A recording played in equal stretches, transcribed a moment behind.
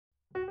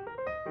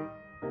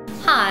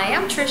Hi,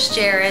 I'm Trish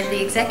Jared,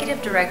 the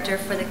Executive Director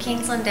for the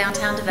Kingsland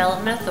Downtown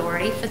Development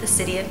Authority for the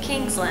City of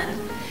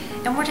Kingsland.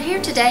 And we're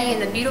here today in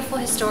the beautiful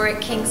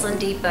historic Kingsland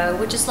Depot,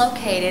 which is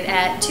located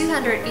at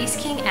 200 East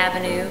King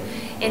Avenue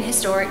in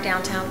historic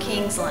downtown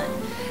Kingsland.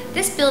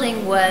 This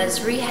building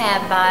was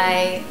rehabbed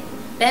by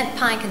Bent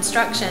Pine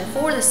Construction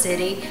for the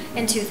city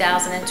in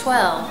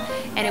 2012.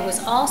 And it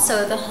was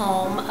also the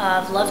home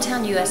of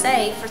Lovetown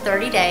USA for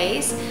 30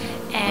 days.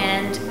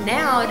 And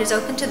now it is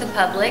open to the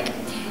public.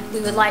 We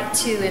would like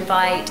to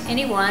invite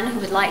anyone who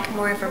would like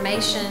more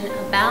information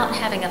about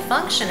having a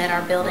function at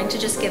our building to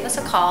just give us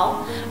a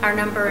call. Our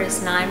number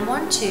is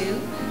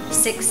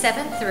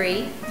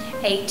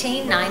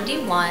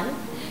 912-673-1891.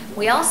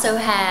 We also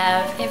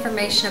have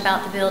information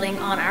about the building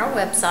on our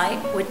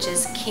website, which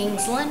is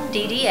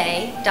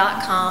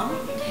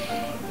kingslandddA.com.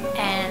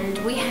 And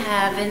we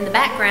have in the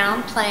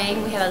background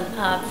playing, we have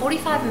a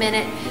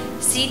 45-minute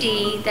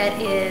CD that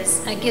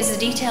gives the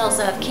details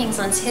of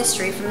Kingsland's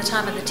history from the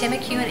time of the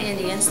Timucuan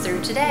Indians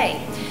through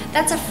today.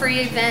 That's a free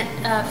event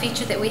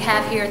feature that we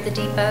have here at the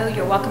Depot.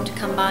 You're welcome to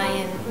come by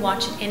and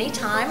watch it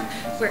anytime.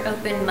 We're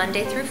open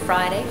Monday through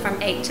Friday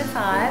from 8 to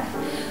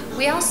 5.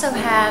 We also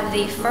have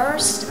the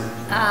first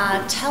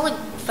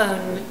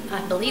telephone,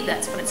 I believe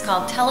that's what it's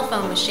called,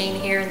 telephone machine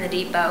here in the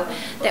Depot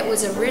that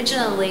was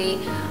originally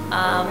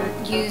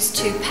used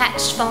to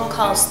patch phone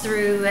calls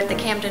through at the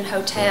Camden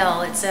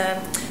Hotel. It's a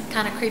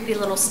kind of creepy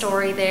little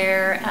story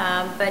there,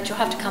 but you'll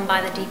have to come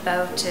by the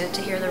Depot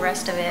to hear the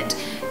rest of it.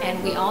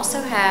 And we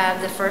also have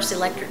the first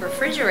electric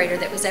refrigerator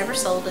that was ever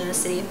sold in the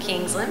city of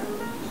Kingsland.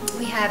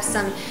 We have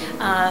some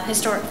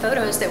historic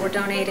photos that were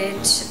donated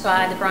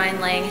by the Brian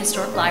Lang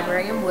Historic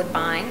Library in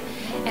Woodbine.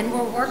 And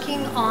we're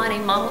working on a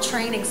model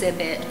train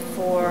exhibit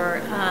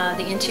for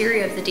the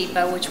interior of the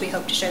Depot, which we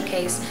hope to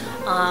showcase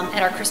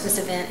at our Christmas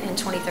event in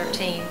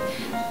 2013.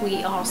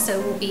 We also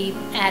will be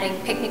adding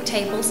picnic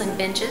tables and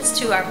benches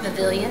to our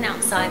pavilion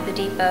outside the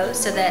Depot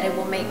so that it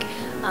will make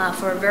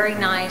for a very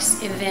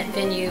nice event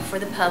venue for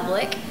the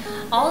public.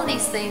 All of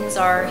these things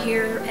are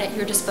here at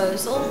your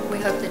disposal. We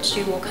hope that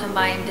you will come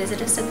by and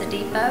visit us at the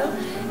Depot,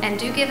 and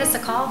do give us a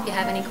call if you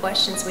have any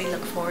questions. We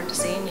look forward to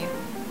seeing you.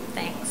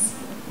 Thanks.